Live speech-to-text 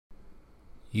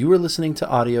You are listening to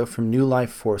audio from New Life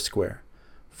Foursquare.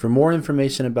 For more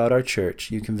information about our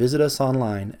church, you can visit us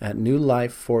online at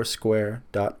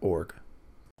newlifefoursquare.org.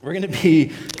 We're going to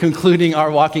be concluding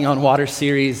our Walking on Water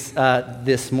series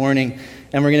this morning,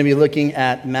 and we're going to be looking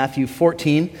at Matthew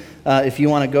 14. If you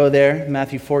want to go there,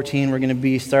 Matthew 14, we're going to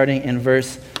be starting in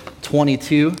verse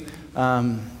 22.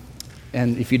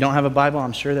 And if you don't have a Bible,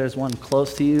 I'm sure there's one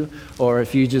close to you, or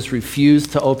if you just refuse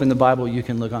to open the Bible, you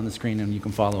can look on the screen and you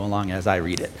can follow along as I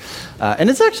read it. And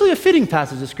it's actually a fitting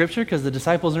passage of Scripture because the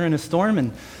disciples are in a storm,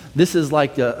 and this is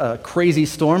like a crazy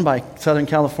storm by Southern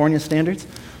California standards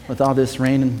with all this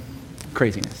rain and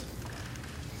craziness.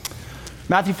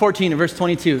 Matthew 14 and verse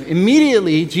 22.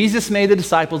 Immediately, Jesus made the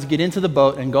disciples get into the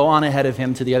boat and go on ahead of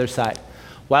him to the other side,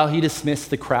 while he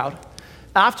dismissed the crowd.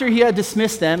 After he had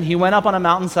dismissed them, he went up on a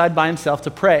mountainside by himself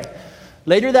to pray.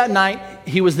 Later that night,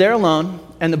 he was there alone,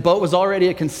 and the boat was already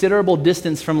a considerable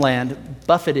distance from land,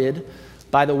 buffeted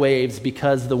by the waves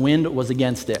because the wind was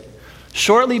against it.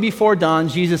 Shortly before dawn,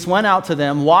 Jesus went out to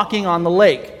them, walking on the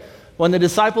lake. When the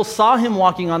disciples saw him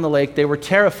walking on the lake, they were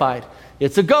terrified.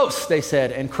 "It's a ghost," they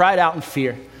said, and cried out in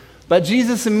fear. But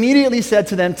Jesus immediately said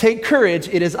to them, "Take courage,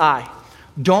 it is I.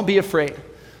 Don't be afraid."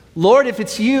 "Lord, if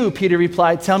it's you," Peter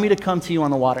replied, "tell me to come to you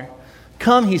on the water."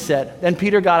 "Come," he said. Then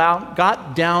Peter got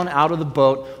down out of the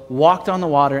boat, walked on the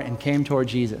water, and came toward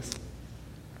Jesus.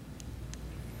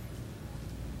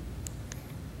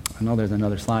 I know there's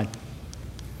another slide.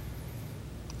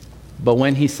 But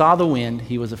when he saw the wind,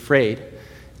 he was afraid,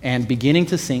 and beginning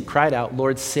to sink, cried out,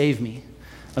 "Lord, save me."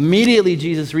 Immediately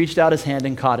Jesus reached out his hand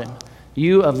and caught him.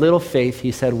 "You of little faith,"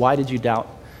 he said, "why did you doubt?"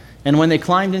 And when they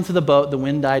climbed into the boat, the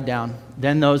wind died down.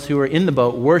 Then those who were in the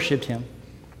boat worshipped him,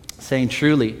 saying,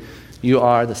 "Truly, you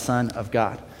are the Son of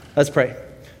God." Let's pray.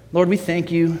 Lord, we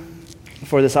thank you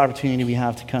for this opportunity we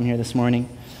have to come here this morning.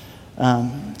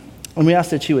 And we ask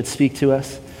that you would speak to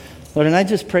us. Lord, and I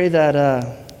just pray that a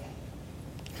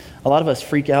lot of us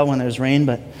freak out when there's rain,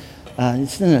 but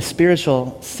it's in a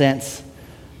spiritual sense.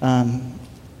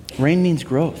 Rain means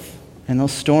growth, and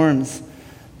those storms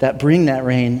that bring that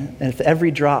rain, and with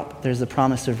every drop, there's a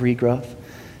promise of regrowth.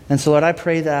 And so, Lord, I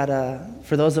pray that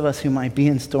for those of us who might be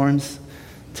in storms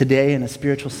today in a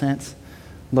spiritual sense,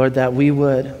 Lord, that we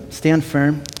would stand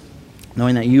firm,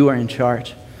 knowing that you are in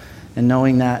charge, and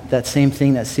knowing that that same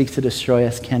thing that seeks to destroy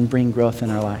us can bring growth in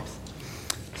our lives.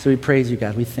 So we praise you,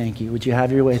 God. We thank you. Would you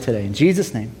have your way today? In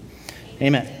Jesus' name,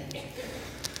 amen.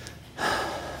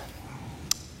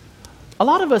 A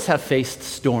lot of us have faced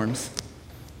storms,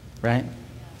 right?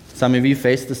 Some of you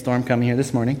faced the storm coming here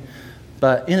this morning.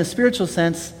 But in a spiritual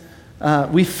sense,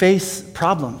 we face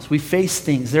problems. We face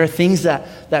things. There are things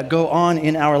that go on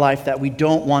in our life that we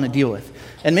don't want to deal with.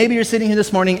 And maybe you're sitting here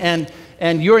this morning and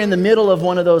you're in the middle of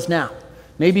one of those now.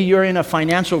 Maybe you're in a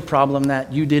financial problem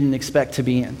that you didn't expect to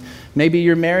be in. Maybe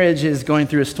your marriage is going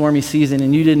through a stormy season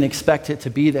and you didn't expect it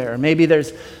to be there. Or maybe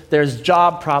there's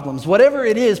job problems. Whatever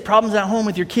it is, problems at home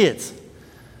with your kids.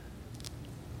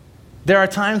 There are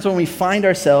times when we find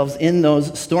ourselves in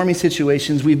those stormy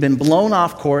situations. We've been blown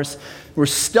off course. We're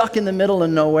stuck in the middle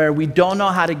of nowhere. We don't know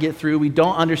how to get through. We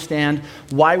don't understand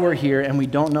why we're here, and we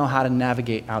don't know how to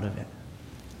navigate out of it.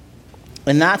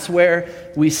 And that's where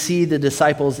we see the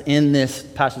disciples in this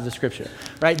passage of Scripture,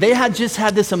 right? They had just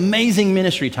had this amazing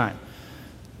ministry time.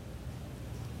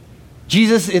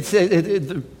 Jesus,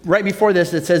 right before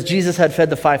this, it says Jesus had fed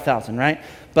the 5,000, right?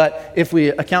 But if we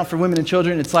account for women and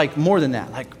children, it's like more than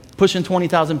that, like pushing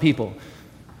 20,000 people.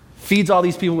 Feeds all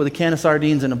these people with a can of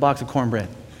sardines and a box of cornbread.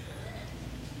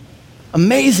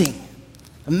 Amazing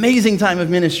time of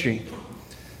ministry.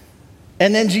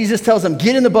 And then Jesus tells them,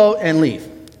 get in the boat and leave.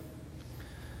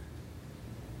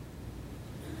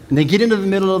 And they get into the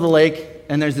middle of the lake,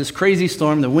 and there's this crazy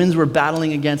storm. The winds were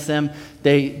battling against them.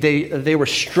 They were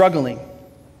struggling.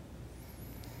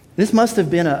 This must have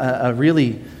been a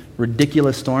really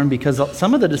ridiculous storm because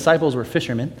some of the disciples were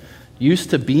fishermen,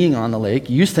 used to being on the lake,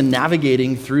 used to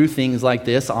navigating through things like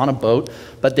this on a boat,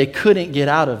 but they couldn't get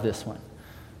out of this one.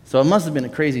 So it must have been a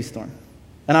crazy storm.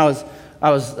 And I was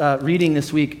reading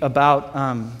this week about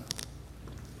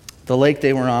the lake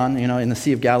they were on, in the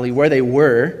Sea of Galilee, where they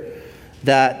were,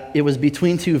 that it was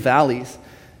between two valleys.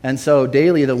 And so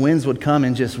daily the winds would come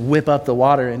and just whip up the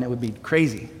water, and it would be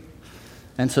crazy.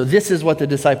 And so this is what the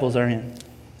disciples are in.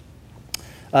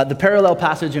 The parallel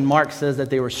passage in Mark says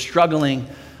that they were struggling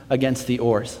against the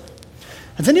oars.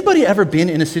 Has anybody ever been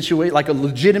in a situation, like a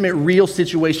legitimate, real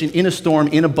situation, in a storm,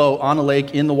 in a boat, on a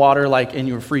lake, in the water, and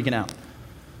you were freaking out?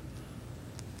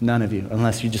 None of you,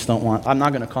 unless you just don't want. I'm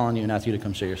not going to call on you and ask you to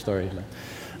come share your story.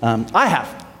 I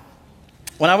have.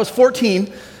 When I was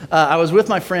 14, I was with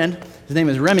my friend. His name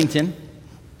is Remington.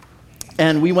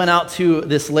 And we went out to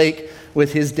this lake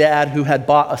with his dad, who had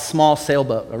bought a small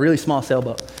sailboat, a really small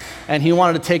sailboat. And he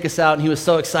wanted to take us out, and he was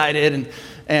so excited.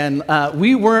 And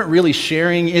we weren't really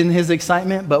sharing in his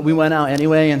excitement, but we went out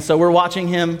anyway. And so we're watching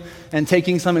him and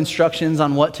taking some instructions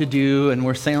on what to do, and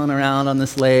we're sailing around on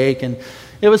this lake. And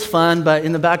it was fun, but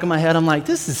in the back of my head, I'm like,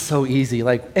 this is so easy.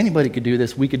 Like, anybody could do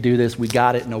this. We could do this. We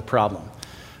got it, no problem,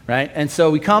 right? And so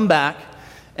we come back,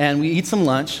 and we eat some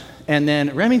lunch, and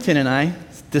then Remington and I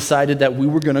decided that we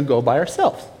were going to go by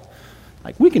ourselves.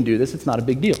 Like, we can do this. It's not a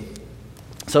big deal.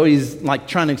 So he's like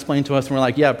trying to explain to us, and we're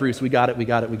like, yeah, Bruce, we got it.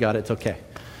 It's okay.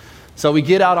 So we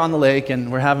get out on the lake,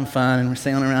 and we're having fun, and we're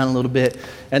sailing around a little bit.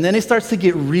 And then it starts to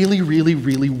get really, really,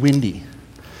 really windy.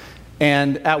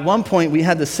 And at one point, we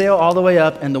had the sail all the way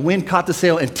up, and the wind caught the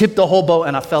sail and tipped the whole boat,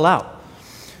 and I fell out.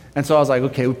 And so I was like,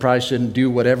 okay, we probably shouldn't do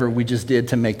whatever we just did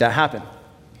to make that happen.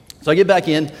 So I get back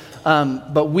in,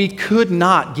 but we could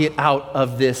not get out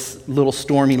of this little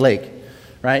stormy lake,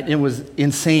 right? It was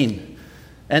insane.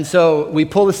 And so we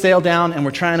pull the sail down, and we're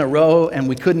trying to row, and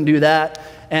we couldn't do that.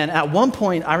 And at one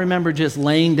point, I remember just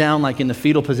laying down like in the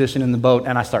fetal position in the boat,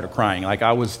 and I started crying. Like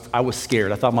I was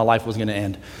scared. I thought my life was going to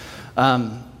end.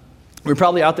 We were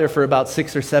probably out there for about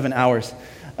 6 or 7 hours.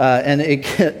 And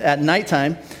at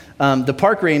nighttime, the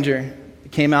park ranger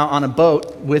came out on a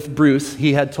boat with Bruce.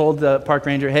 He had told the park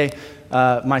ranger, hey,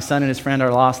 my son and his friend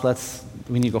are lost.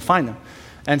 We need to go find them.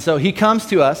 And so he comes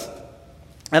to us,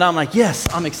 and I'm like, yes,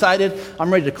 I'm excited.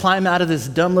 I'm ready to climb out of this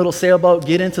dumb little sailboat,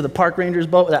 get into the park ranger's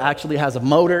boat that actually has a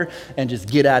motor, and just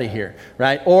get out of here,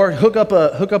 right? Or hook up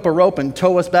a rope and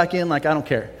tow us back in, like I don't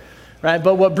care. Right?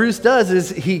 But what Bruce does is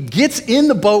he gets in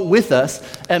the boat with us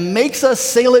and makes us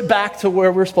sail it back to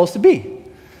where we're supposed to be.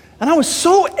 And I was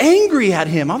so angry at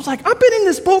him. I was like, I've been in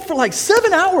this boat for like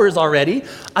 7 hours already.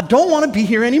 I don't want to be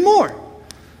here anymore.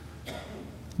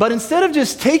 But instead of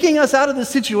just taking us out of the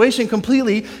situation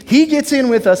completely, he gets in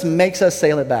with us and makes us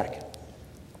sail it back.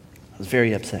 I was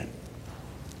very upset.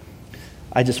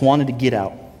 I just wanted to get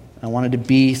out. I wanted to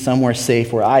be somewhere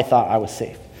safe where I thought I was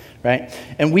safe, right?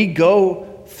 And we go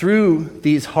through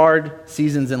these hard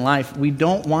seasons in life. We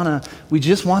just want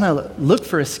to look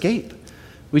for escape.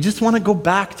 We just want to go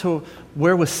back to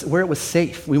where it was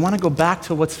safe. We want to go back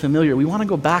to what's familiar. We want to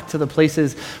go back to the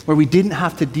places where we didn't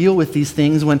have to deal with these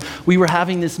things, when we were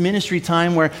having this ministry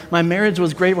time where my marriage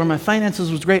was great, where my finances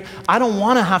was great. I don't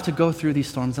want to have to go through these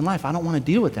storms in life. I don't want to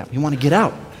deal with that. We want to get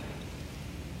out.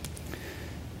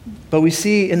 But we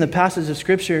see in the passage of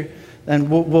Scripture,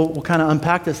 and we'll kind of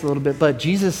unpack this a little bit, but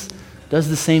Jesus does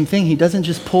the same thing. He doesn't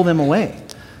just pull them away,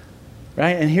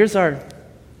 right? And here's our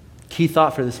key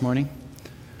thought for this morning.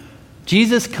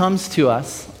 Jesus comes to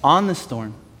us on the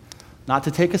storm, not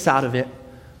to take us out of it,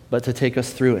 but to take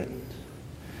us through it.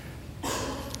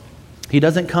 He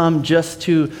doesn't come just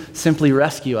to simply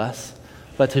rescue us,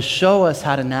 but to show us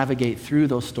how to navigate through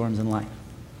those storms in life.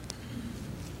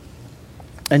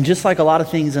 And just like a lot of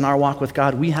things in our walk with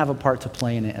God, we have a part to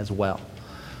play in it as well.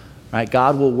 Right?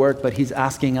 God will work, but he's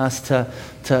asking us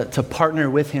to partner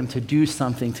with him to do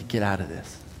something to get out of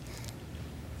this.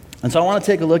 And so I want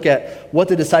to take a look at what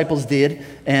the disciples did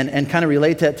and kind of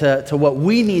relate that to what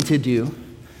we need to do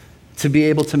to be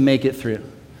able to make it through,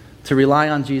 to rely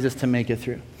on Jesus to make it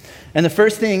through. And the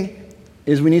first thing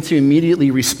is we need to immediately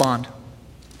respond.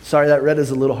 Sorry, that red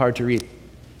is a little hard to read.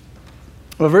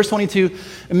 Well, verse 22,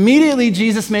 immediately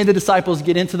Jesus made the disciples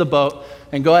get into the boat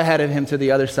and go ahead of him to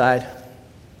the other side,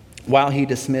 while he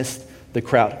dismissed the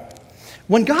crowd.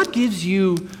 When God gives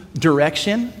you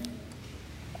direction,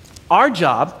 our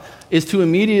job is to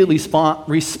immediately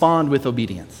respond with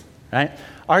obedience, right?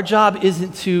 Our job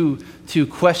isn't to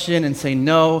question and say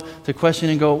no, to question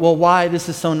and go, well, why? This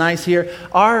is so nice here.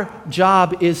 Our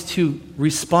job is to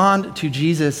respond to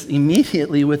Jesus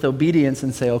immediately with obedience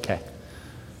and say, okay.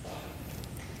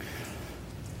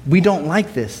 We don't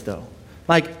like this, though.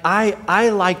 Like, I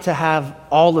like to have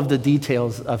all of the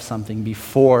details of something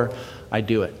before I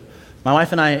do it. My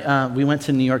wife and I, we went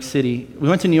to New York City. We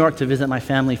went to New York to visit my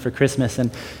family for Christmas,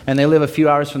 and they live a few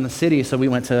hours from the city, so we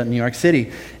went to New York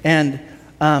City. And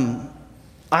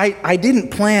I didn't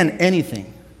plan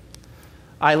anything.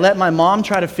 I let my mom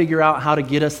try to figure out how to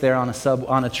get us there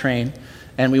on a train,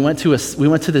 and we went to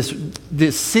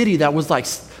this city that was like,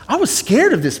 I was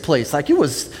scared of this place. Like, it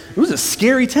was a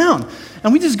scary town.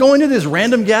 And we just go into this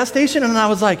random gas station, and I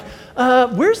was like,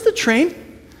 where's the train?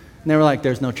 And they were like,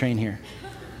 there's no train here.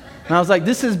 And I was like,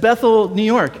 this is Bethel, New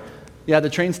York. Yeah, the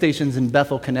train station's in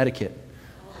Bethel, Connecticut.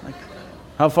 Like,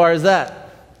 how far is that?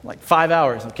 Like 5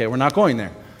 hours. Okay, we're not going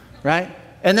there, right?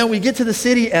 And then we get to the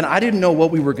city, and I didn't know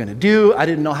what we were going to do. I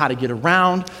didn't know how to get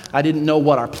around. I didn't know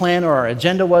what our plan or our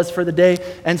agenda was for the day.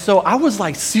 And so I was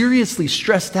like seriously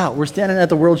stressed out. We're standing at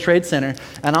the World Trade Center,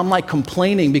 and I'm like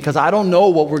complaining because I don't know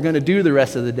what we're going to do the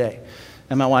rest of the day.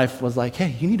 And my wife was like,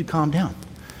 hey, you need to calm down.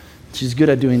 She's good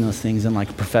at doing those things in like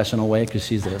a professional way because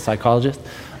she's a psychologist.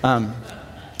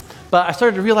 But I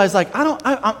started to realize, like,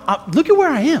 look at where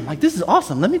I am. Like, this is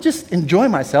awesome. Let me just enjoy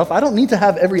myself. I don't need to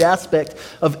have every aspect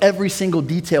of every single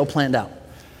detail planned out,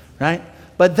 right?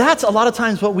 But that's a lot of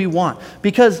times what we want,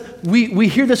 because we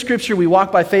hear the scripture, we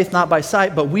walk by faith, not by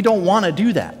sight, but we don't want to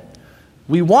do that.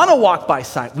 We want to walk by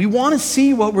sight. We want to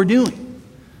see what we're doing.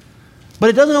 But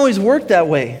it doesn't always work that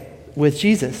way with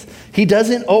Jesus. He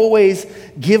doesn't always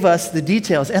give us the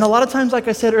details. And a lot of times, like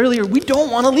I said earlier, we don't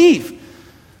want to leave.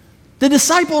 The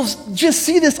disciples just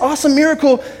see this awesome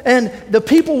miracle, and the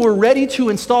people were ready to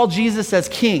install Jesus as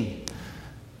king.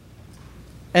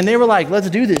 And they were like, let's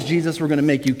do this, Jesus. We're going to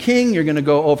make you king. You're going to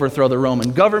go overthrow the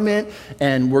Roman government,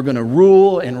 and we're going to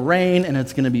rule and reign, and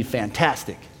it's going to be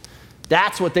fantastic.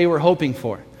 That's what they were hoping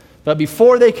for. But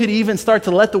before they could even start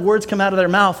to let the words come out of their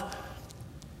mouth,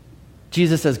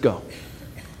 Jesus says, go.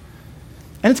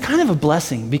 And it's kind of a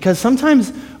blessing, because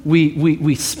sometimes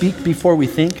we speak before we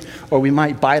think, or we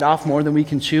might bite off more than we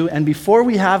can chew. And before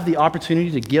we have the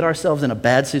opportunity to get ourselves in a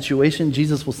bad situation,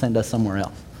 Jesus will send us somewhere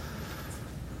else.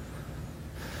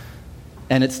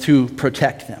 And it's to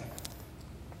protect them.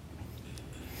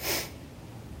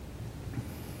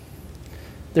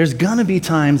 There's going to be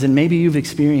times, and maybe you've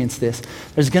experienced this,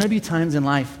 there's going to be times in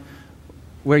life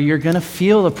where you're going to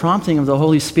feel the prompting of the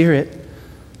Holy Spirit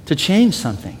to change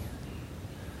something.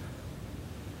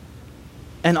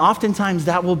 And oftentimes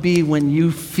that will be when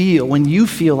you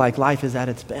feel like life is at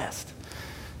its best.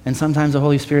 And sometimes the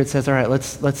Holy Spirit says, all right,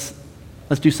 let's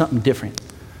do something different.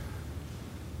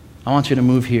 I want you to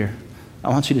move here. I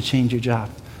want you to change your job.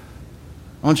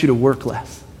 I want you to work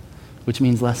less, which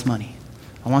means less money.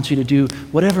 I want you to do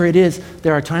whatever it is.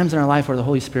 There are times in our life where the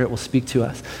Holy Spirit will speak to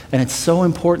us. And it's so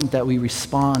important that we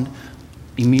respond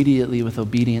immediately with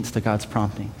obedience to God's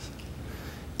promptings.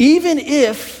 Even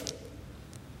if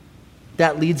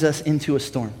that leads us into a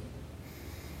storm.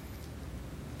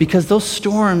 Because those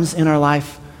storms in our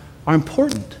life are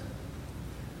important.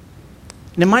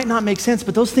 And it might not make sense,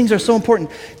 but those things are so important.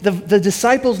 The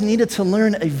disciples needed to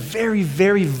learn a very,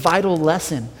 very vital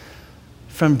lesson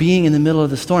from being in the middle of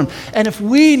the storm. And if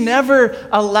we never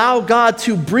allow God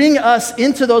to bring us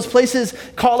into those places,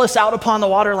 call us out upon the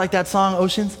water, like that song,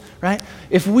 Oceans, right?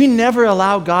 If we never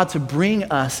allow God to bring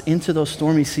us into those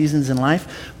stormy seasons in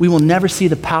life, we will never see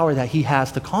the power that He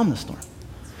has to calm the storm.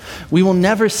 We will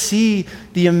never see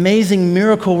the amazing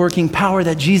miracle-working power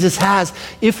that Jesus has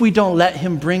if we don't let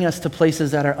Him bring us to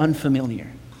places that are unfamiliar.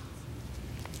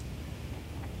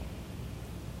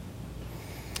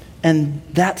 And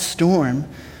that storm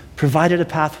provided a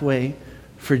pathway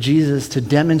for Jesus to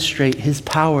demonstrate His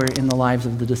power in the lives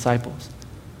of the disciples.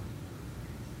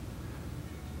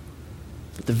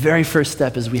 But the very first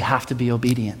step is we have to be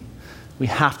obedient. We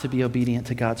have to be obedient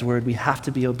to God's word. We have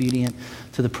to be obedient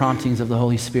to the promptings of the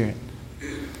Holy Spirit.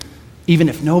 Even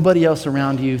if nobody else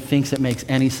around you thinks it makes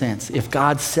any sense. If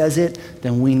God says it,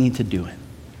 then we need to do it.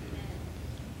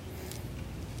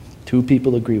 2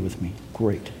 people agree with me.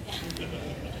 Great.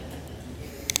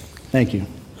 Thank you.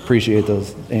 Appreciate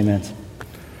those amens.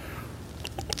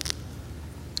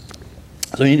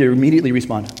 So you need to immediately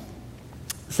respond.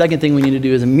 The second thing we need to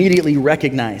do is immediately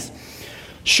recognize.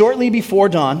 Shortly before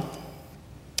dawn,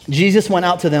 Jesus went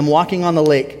out to them walking on the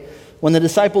lake. When the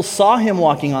disciples saw Him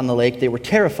walking on the lake, they were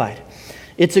terrified.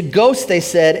 "It's a ghost," they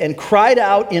said, and cried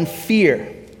out in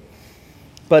fear.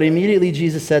 But immediately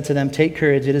Jesus said to them, "Take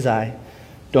courage, it is I.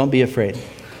 Don't be afraid."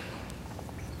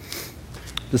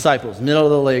 Disciples, middle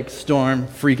of the lake, storm,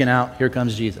 freaking out. Here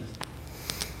comes Jesus.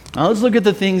 Now let's look at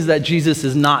the things that Jesus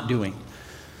is not doing.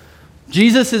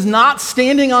 Jesus is not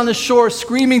standing on the shore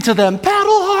screaming to them,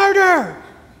 "Paddle harder!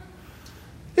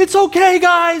 It's okay,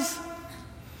 guys.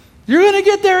 You're going to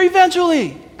get there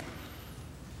eventually."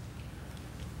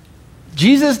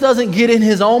 Jesus doesn't get in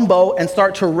His own boat and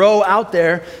start to row out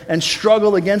there and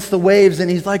struggle against the waves.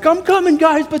 And He's like, "I'm coming,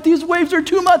 guys, but these waves are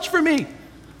too much for me."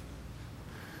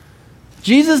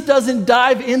 Jesus doesn't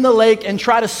dive in the lake and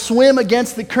try to swim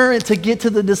against the current to get to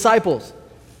the disciples.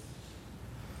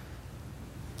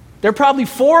 They're probably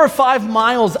 4 or 5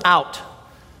 miles out.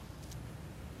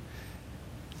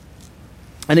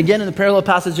 And again, in the parallel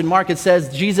passage in Mark, it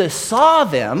says Jesus saw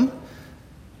them,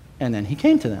 and then He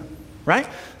came to them, right?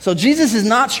 So Jesus is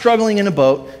not struggling in a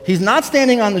boat. He's not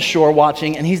standing on the shore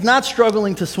watching, and He's not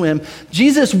struggling to swim.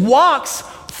 Jesus walks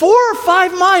 4 or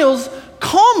 5 miles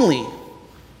calmly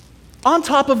on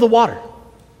top of the water.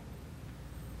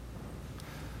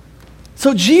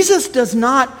 So Jesus does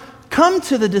not come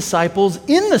to the disciples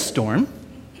in the storm.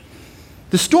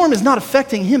 The storm is not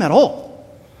affecting him at all.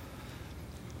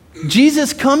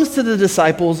 Jesus comes to the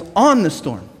disciples on the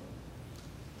storm.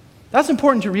 That's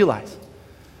important to realize.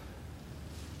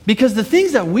 Because the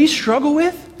things that we struggle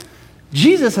with,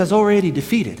 Jesus has already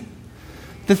defeated.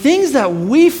 The things that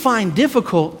we find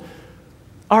difficult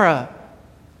are a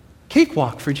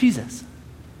cakewalk for Jesus.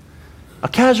 A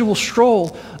casual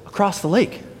stroll across the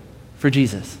lake for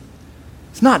Jesus.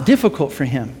 It's not difficult for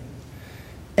him.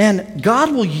 And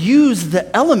God will use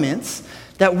the elements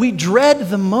that we dread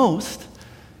the most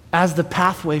as the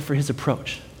pathway for his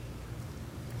approach.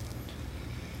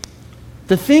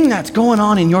 The thing that's going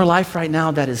on in your life right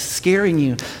now that is scaring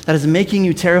you, that is making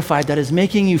you terrified, that is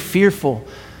making you fearful,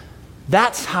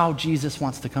 that's how Jesus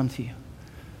wants to come to you.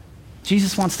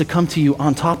 Jesus wants to come to you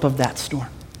on top of that storm.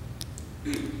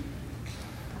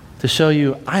 To show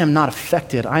you, I am not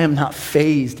affected, I am not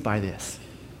fazed by this.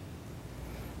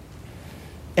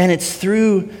 And it's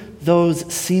through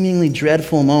those seemingly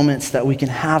dreadful moments that we can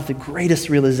have the greatest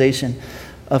realization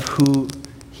of who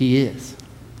he is.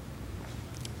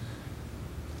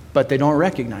 But they don't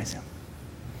recognize him.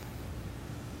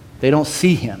 They don't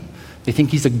see him. They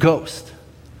think he's a ghost.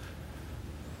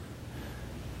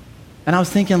 And I was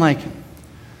thinking, like,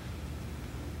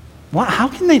 how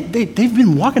can they've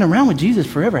been walking around with Jesus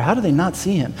forever. How do they not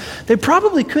see him? They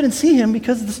probably couldn't see him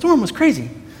because the storm was crazy.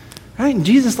 Right? And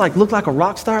Jesus looked like a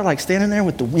rock star, like standing there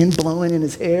with the wind blowing in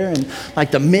his hair and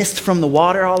like the mist from the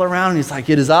water all around. And he's like,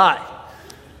 it is I.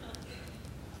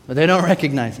 But they don't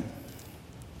recognize him.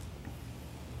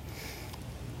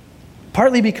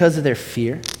 Partly because of their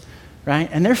fear, right?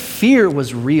 And their fear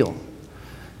was real.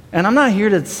 And I'm not here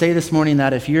to say this morning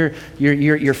that if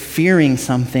you're fearing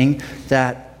something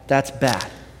that's bad.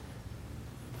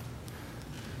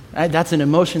 Right? That's an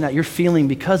emotion that you're feeling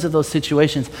because of those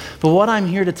situations. But what I'm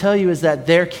here to tell you is that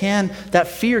that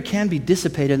fear can be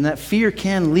dissipated and that fear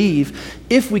can leave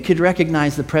if we could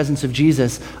recognize the presence of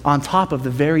Jesus on top of the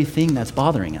very thing that's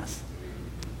bothering us.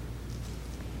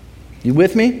 You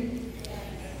with me?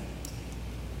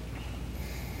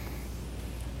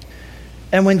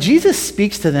 And when Jesus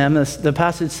speaks to them, the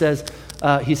passage says,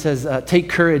 he says, take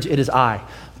courage, it is I.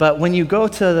 But when you go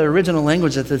to the original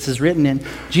language that this is written in,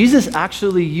 Jesus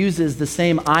actually uses the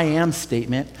same I am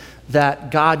statement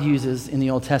that God uses in the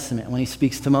Old Testament when he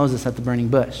speaks to Moses at the burning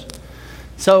bush.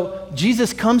 So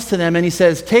Jesus comes to them and he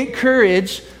says, take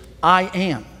courage, I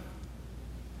am.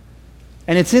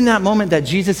 And it's in that moment that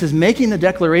Jesus is making the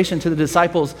declaration to the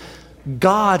disciples,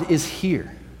 God is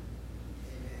here.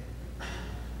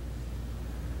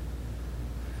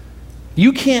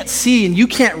 You can't see and you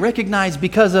can't recognize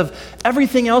because of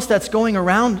everything else that's going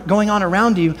on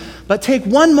around you, but take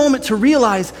one moment to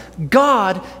realize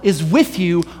God is with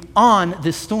you on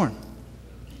this storm.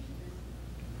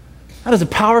 That is a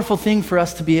powerful thing for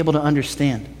us to be able to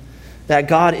understand, that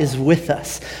God is with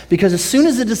us. Because as soon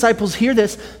as the disciples hear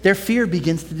this, their fear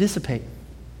begins to dissipate.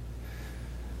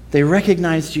 They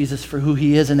recognize Jesus for who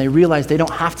he is and they realize they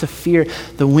don't have to fear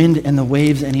the wind and the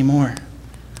waves anymore.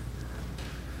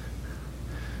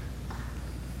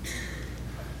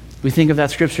 We think of that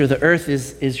scripture, the earth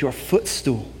is your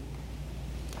footstool.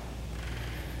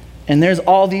 And there's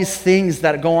all these things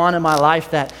that go on in my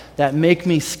life that make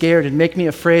me scared and make me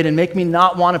afraid and make me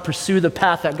not want to pursue the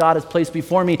path that God has placed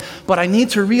before me. But I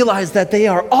need to realize that they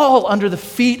are all under the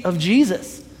feet of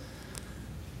Jesus.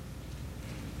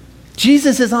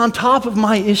 Jesus is on top of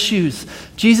my issues.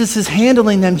 Jesus is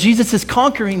handling them. Jesus is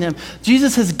conquering them.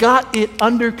 Jesus has got it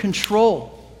under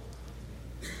control.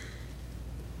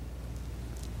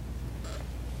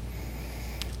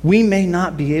 We may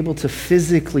not be able to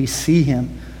physically see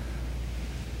him,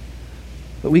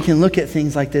 but we can look at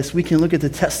things like this. We can look at the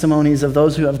testimonies of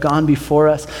those who have gone before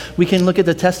us. We can look at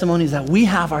the testimonies that we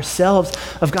have ourselves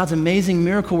of God's amazing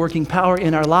miracle-working power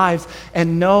in our lives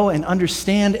and know and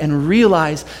understand and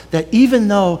realize that even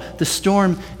though the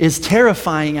storm is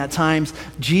terrifying at times,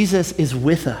 Jesus is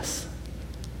with us.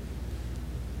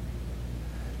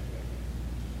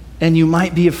 And you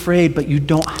might be afraid, but you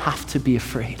don't have to be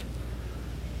afraid.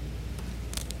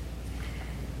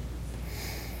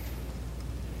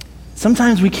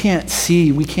 Sometimes we can't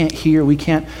see, we can't hear, we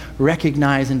can't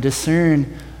recognize and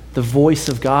discern the voice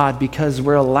of God because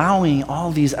we're allowing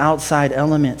all these outside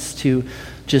elements to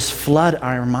just flood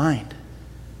our mind.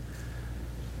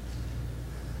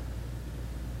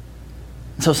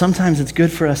 So sometimes it's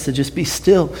good for us to just be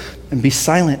still and be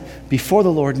silent before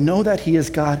the Lord, know that he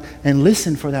is God, and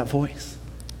listen for that voice.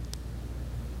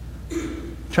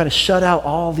 Try to shut out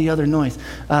all the other noise.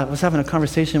 I was having a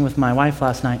conversation with my wife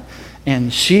last night,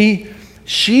 and she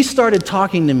started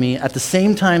talking to me at the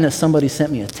same time that somebody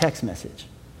sent me a text message.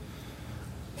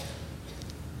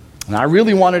 And I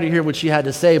really wanted to hear what she had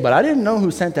to say, but I didn't know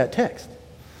who sent that text.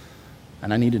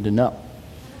 And I needed to know.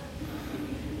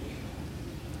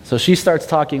 So she starts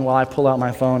talking while I pull out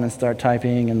my phone and start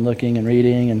typing and looking and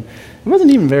reading, and it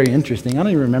wasn't even very interesting. I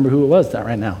don't even remember who it was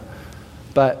right now.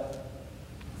 But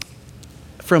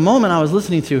for a moment I was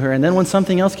listening to her, and then when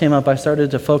something else came up, I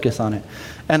started to focus on it.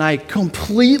 And I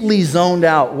completely zoned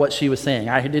out what she was saying.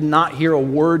 I did not hear a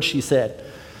word she said.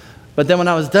 But then when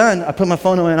I was done, I put my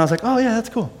phone away and I was like, oh yeah, that's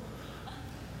cool.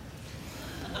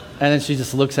 And then she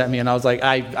just looks at me and I was like,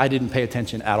 I didn't pay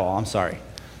attention at all. I'm sorry.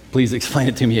 Please explain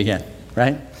it to me again,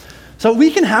 right? So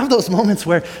we can have those moments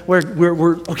where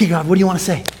we're, okay, God, what do you want to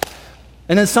say?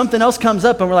 And then something else comes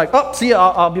up and we're like, oh, see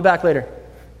ya, I'll be back later.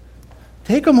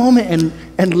 Take a moment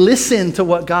and listen to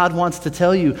what God wants to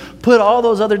tell you. Put all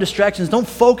those other distractions. Don't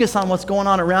focus on what's going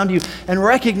on around you, and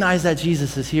recognize that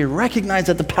Jesus is here. Recognize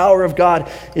that the power of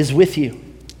God is with you.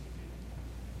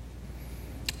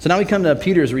 So now we come to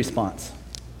Peter's response.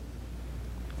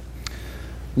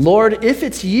 Lord, if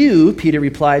it's you, Peter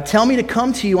replied, tell me to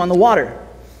come to you on the water.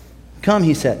 Come,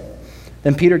 he said.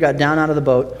 Then Peter got down out of the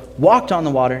boat, walked on the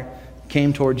water,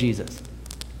 came toward Jesus.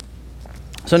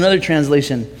 So another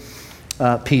translation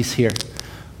piece here.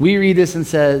 We read this and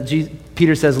says,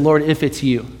 Peter says, Lord, if it's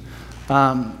you.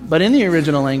 But in the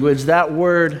original language, that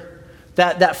word,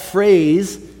 that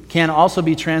phrase can also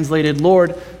be translated,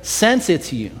 Lord, since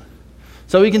it's you.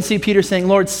 So we can see Peter saying,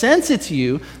 Lord, since it's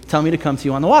you, tell me to come to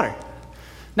you on the water.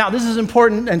 Now, this is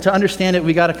important, and to understand it,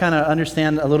 we got to kind of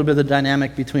understand a little bit of the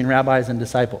dynamic between rabbis and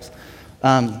disciples.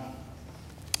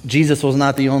 Jesus was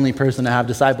not the only person to have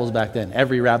disciples back then.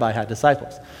 Every rabbi had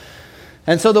disciples.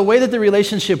 And so the way that the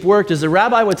relationship worked is the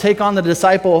rabbi would take on the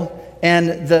disciple,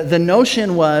 and the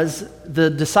notion was the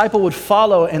disciple would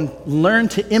follow and learn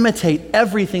to imitate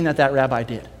everything that rabbi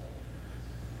did.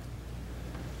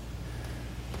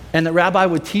 And the rabbi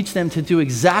would teach them to do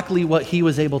exactly what he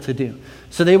was able to do.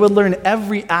 So they would learn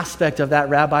every aspect of that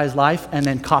rabbi's life and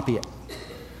then copy it.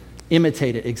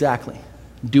 Imitate it exactly.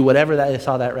 Do whatever they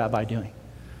saw that rabbi doing.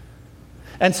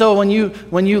 And so when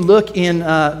you look in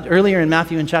earlier in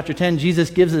Matthew in chapter 10, Jesus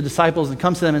gives the disciples and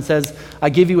comes to them and says, I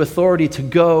give you authority to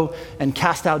go and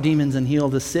cast out demons and heal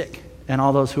the sick and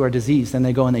all those who are diseased. And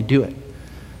they go and they do it.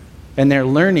 And they're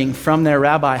learning from their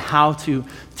rabbi how to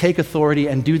take authority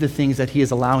and do the things that he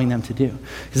is allowing them to do.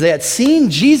 Because they had seen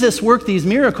Jesus work these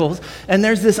miracles, and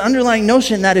there's this underlying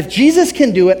notion that if Jesus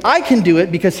can do it, I can do it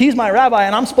because he's my rabbi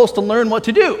and I'm supposed to learn what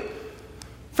to do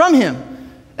from him.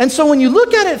 And so when you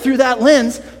look at it through that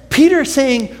lens, Peter's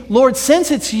saying, Lord, since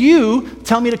it's you,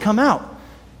 tell me to come out.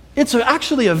 It's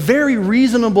actually a very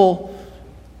reasonable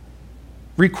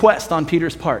request on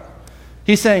Peter's part.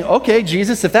 He's saying, okay,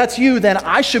 Jesus, if that's you, then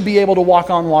I should be able to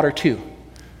walk on water too.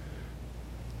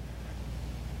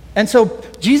 And so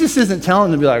Jesus isn't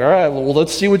telling him to be like, all right, well,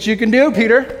 let's see what you can do,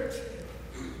 Peter.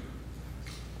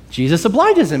 Jesus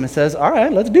obliges him and says, all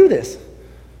right, let's do this.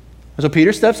 So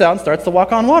Peter steps out and starts to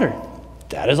walk on water.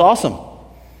 That is awesome.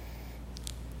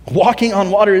 Walking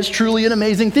on water is truly an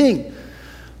amazing thing.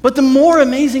 But the more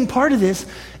amazing part of this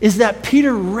is that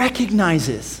Peter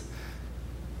recognizes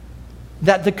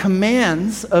that the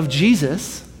commands of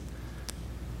Jesus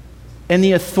and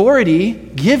the authority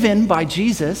given by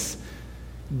Jesus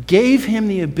gave him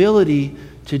the ability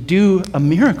to do a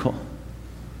miracle.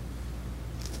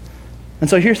 And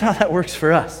so here's how that works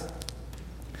for us.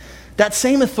 That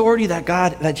same authority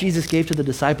that Jesus gave to the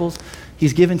disciples,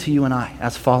 he's given to you and I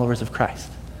as followers of Christ.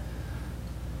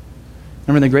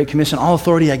 Remember the Great Commission, all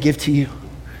authority I give to you.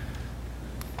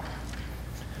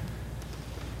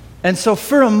 And so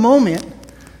for a moment,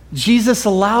 Jesus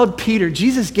gave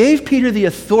Peter the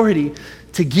authority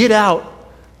to get out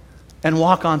and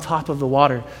walk on top of the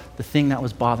water, the thing that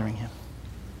was bothering him.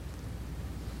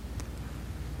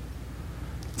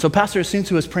 So Pastor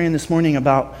Asuntu was praying this morning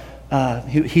about,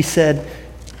 he said,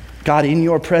 God, in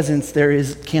your presence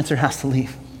cancer has to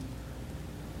leave.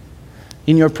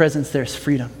 In your presence there's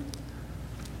freedom.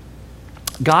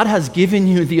 God has given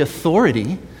you the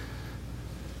authority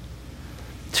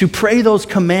to pray those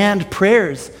command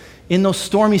prayers in those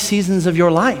stormy seasons of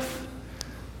your life.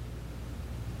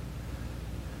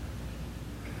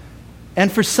 And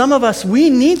for some of us, we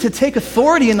need to take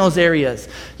authority in those areas.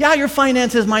 Yeah, your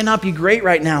finances might not be great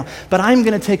right now, but I'm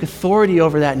going to take authority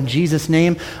over that in Jesus'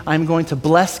 name. I'm going to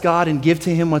bless God and give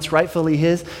to him what's rightfully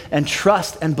his and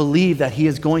trust and believe that he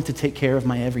is going to take care of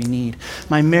my every need.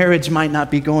 My marriage might not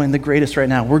be going the greatest right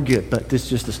now. We're good, but this is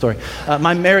just a story.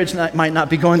 My marriage might not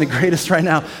be going the greatest right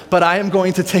now, but I am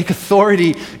going to take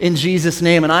authority in Jesus'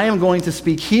 name, and I am going to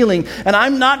speak healing, and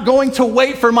I'm not going to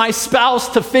wait for my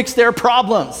spouse to fix their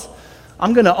problems.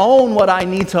 I'm going to own what I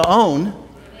need to own.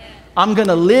 I'm going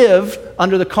to live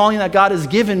under the calling that God has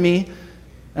given me,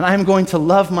 and I'm going to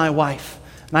love my wife,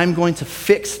 and I'm going to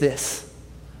fix this.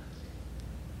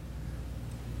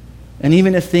 And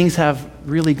even if things have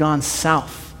really gone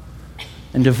south,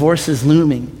 and divorce is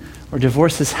looming, or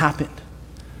divorce has happened,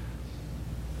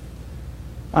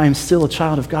 I am still a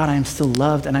child of God. I am still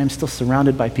loved, and I am still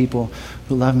surrounded by people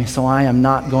who love me. So I am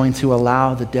not going to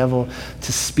allow the devil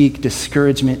to speak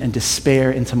discouragement and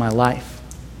despair into my life.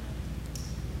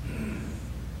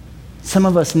 Some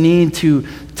of us need to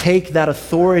take that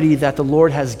authority that the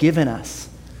Lord has given us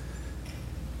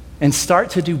and start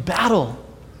to do battle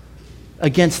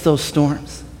against those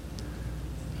storms.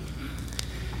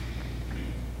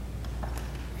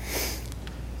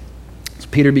 So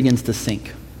Peter begins to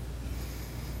sink.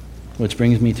 Which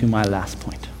brings me to my last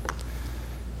point.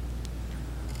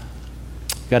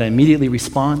 We've got to immediately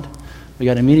respond, we've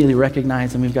got to immediately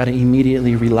recognize, and we've got to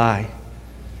immediately rely.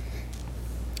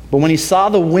 But when he saw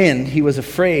the wind, he was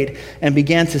afraid and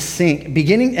began to sink.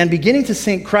 Beginning to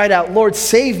sink, cried out, "Lord,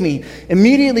 save me."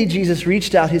 Immediately Jesus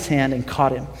reached out his hand and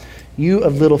caught him. "You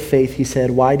of little faith," he said,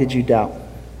 "why did you doubt?"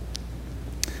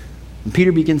 When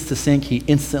Peter begins to sink, he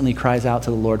instantly cries out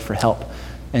to the Lord for help.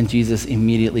 And Jesus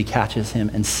immediately catches him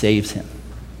and saves him.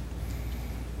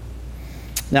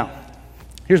 Now,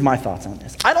 here's my thoughts on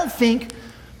this. I don't think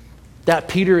that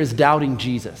Peter is doubting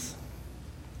Jesus.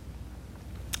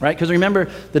 Right? Because remember,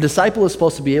 the disciple is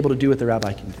supposed to be able to do what the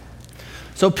rabbi can do.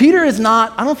 So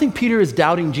I don't think Peter is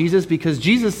doubting Jesus because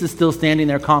Jesus is still standing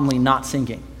there calmly, not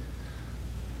sinking.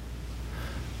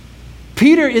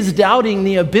 Peter is doubting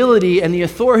the ability and the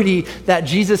authority that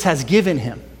Jesus has given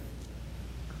him.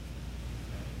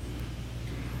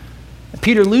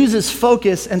 Peter loses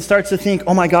focus and starts to think,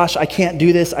 oh my gosh, I can't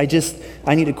do this. I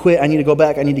need to quit. I need to go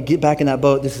back. I need to get back in that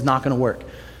boat. This is not going to work.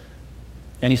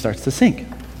 And he starts to sink.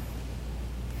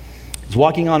 He's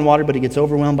walking on water, but he gets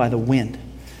overwhelmed by the wind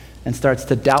and starts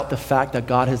to doubt the fact that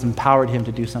God has empowered him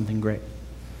to do something great.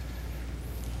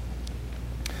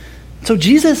 So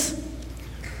Jesus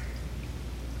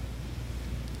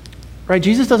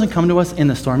doesn't come to us in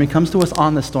the storm. He comes to us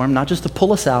on the storm, not just to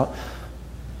pull us out,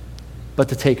 but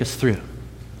to take us through.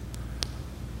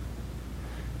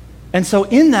 And so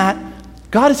in that,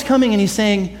 God is coming and he's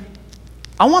saying,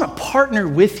 I want to partner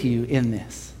with you in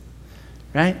this,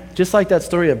 right? Just like that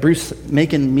story of Bruce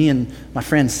making me and my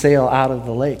friend sail out of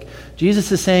the lake. Jesus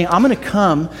is saying, I'm going to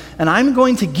come and I'm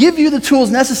going to give you the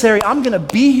tools necessary. I'm going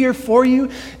to be here for you.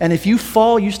 And if you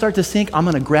fall, you start to sink, I'm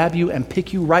going to grab you and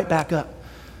pick you right back up.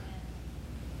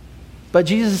 But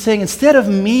Jesus is saying, instead of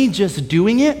me just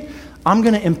doing it, I'm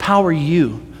going to empower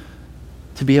you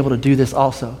to be able to do this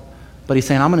also. But he's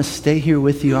saying, I'm going to stay here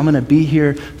with you. I'm going to be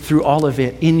here through all of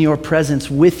it, in your presence,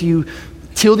 with you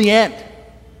till the end.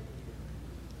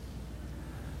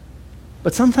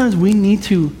 But sometimes we need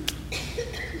to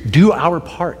do our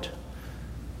part.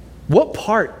 What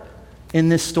part in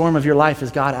this storm of your life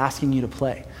is God asking you to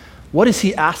play? What is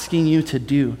he asking you to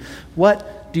do?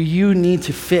 What do you need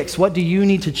to fix? What do you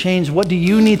need to change? What do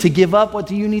you need to give up? What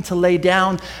do you need to lay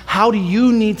down? How do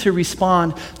you need to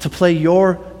respond to play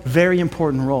your very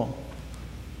important role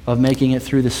of making it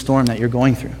through the storm that you're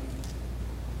going through?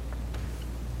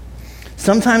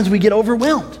 Sometimes we get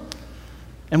overwhelmed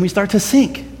and we start to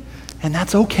sink, and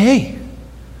that's okay.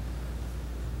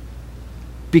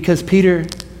 Because Peter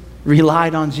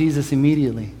relied on Jesus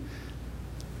immediately.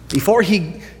 Before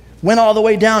he went all the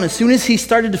way down, as soon as he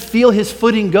started to feel his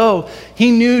footing go,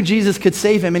 he knew Jesus could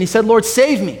save him. And he said, Lord,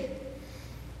 save me.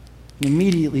 And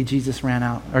immediately Jesus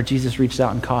reached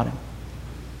out and caught him.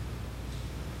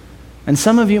 And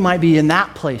some of you might be in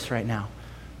that place right now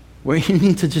where you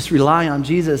need to just rely on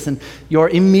Jesus, and your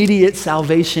immediate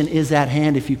salvation is at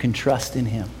hand if you can trust in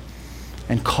him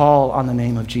and call on the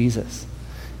name of Jesus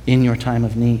in your time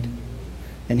of need.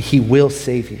 And he will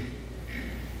save you.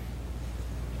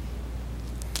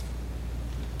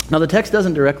 Now, the text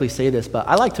doesn't directly say this, but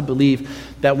I like to believe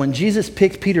that when Jesus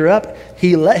picked Peter up,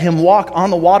 he let him walk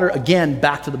on the water again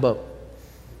back to the boat.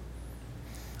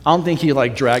 I don't think he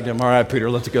dragged him. All right, Peter,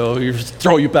 let's go.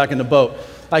 Throw you back in the boat.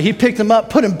 He picked him up,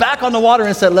 put him back on the water,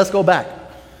 and said, let's go back.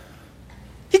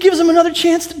 He gives him another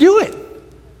chance to do it.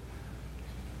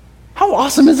 How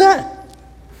awesome is that?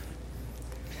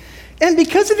 And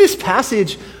because of this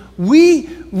passage, we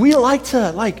like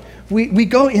to, we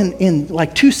go in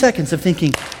 2 seconds of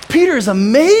thinking, Peter is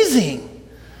amazing,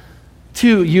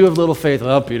 to you of little faith.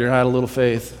 Well, Peter had a little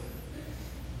faith.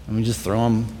 Let me just throw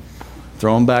him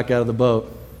back out of the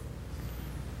boat.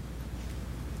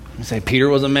 And say, Peter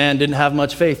was a man, didn't have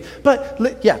much faith.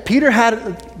 But yeah, Peter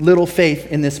had little faith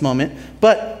in this moment.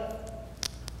 But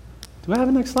do I have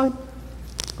a next slide?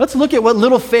 Let's look at what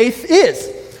little faith is.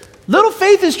 Little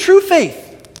faith is true faith.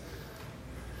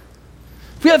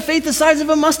 If we have faith the size of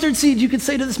a mustard seed, you could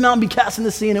say to this mountain, be cast in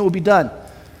the sea, and it will be done.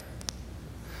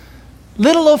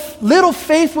 Little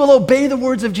faith will obey the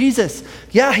words of Jesus.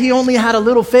 Yeah, he only had a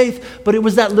little faith, but it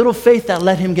was that little faith that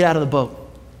let him get out of the boat.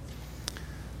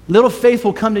 Little faith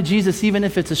will come to Jesus even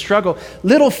if it's a struggle.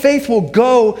 Little faith will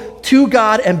go to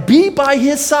God and be by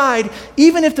his side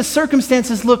even if the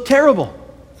circumstances look terrible.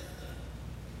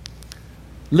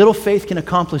 Little faith can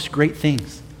accomplish great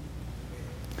things.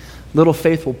 Little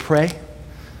faith will pray,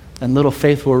 and little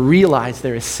faith will realize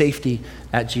there is safety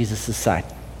at Jesus' side.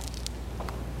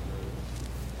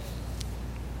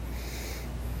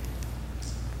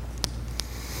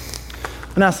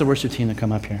 I'm going to ask the worship team to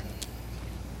come up here.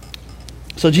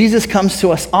 So Jesus comes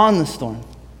to us on the storm,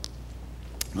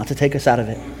 not to take us out of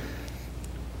it,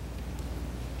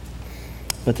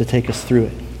 but to take us through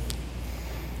it.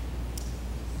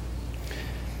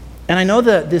 And I know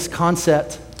that this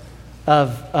concept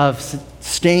of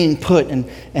staying put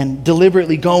and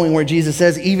deliberately going where Jesus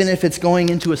says, even if it's going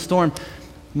into a storm,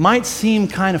 might seem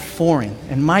kind of foreign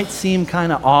and might seem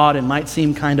kind of odd and might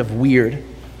seem kind of weird.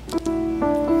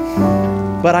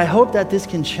 But I hope that this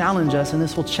can challenge us, and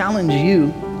this will challenge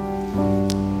you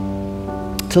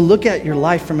to look at your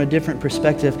life from a different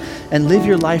perspective and live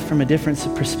your life from a different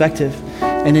perspective,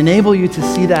 and enable you to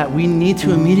see that we need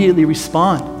to immediately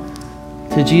respond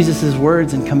to Jesus'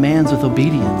 words and commands with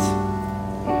obedience.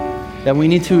 That we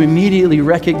need to immediately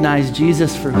recognize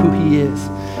Jesus for who he is,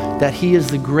 that he is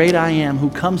the great I am who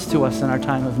comes to us in our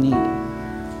time of need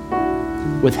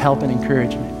with help and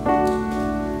encouragement.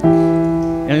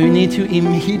 And we need to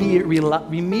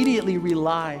immediately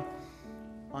rely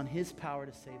on his power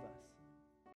to save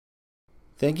us.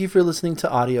 Thank you for listening to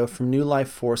audio from New Life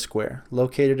Foursquare,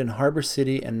 located in Harbor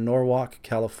City and Norwalk,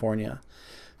 California.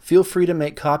 Feel free to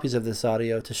make copies of this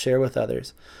audio to share with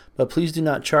others, but please do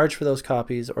not charge for those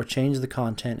copies or change the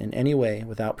content in any way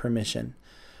without permission.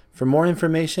 For more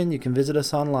information, you can visit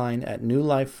us online at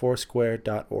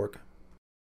newlifefoursquare.org.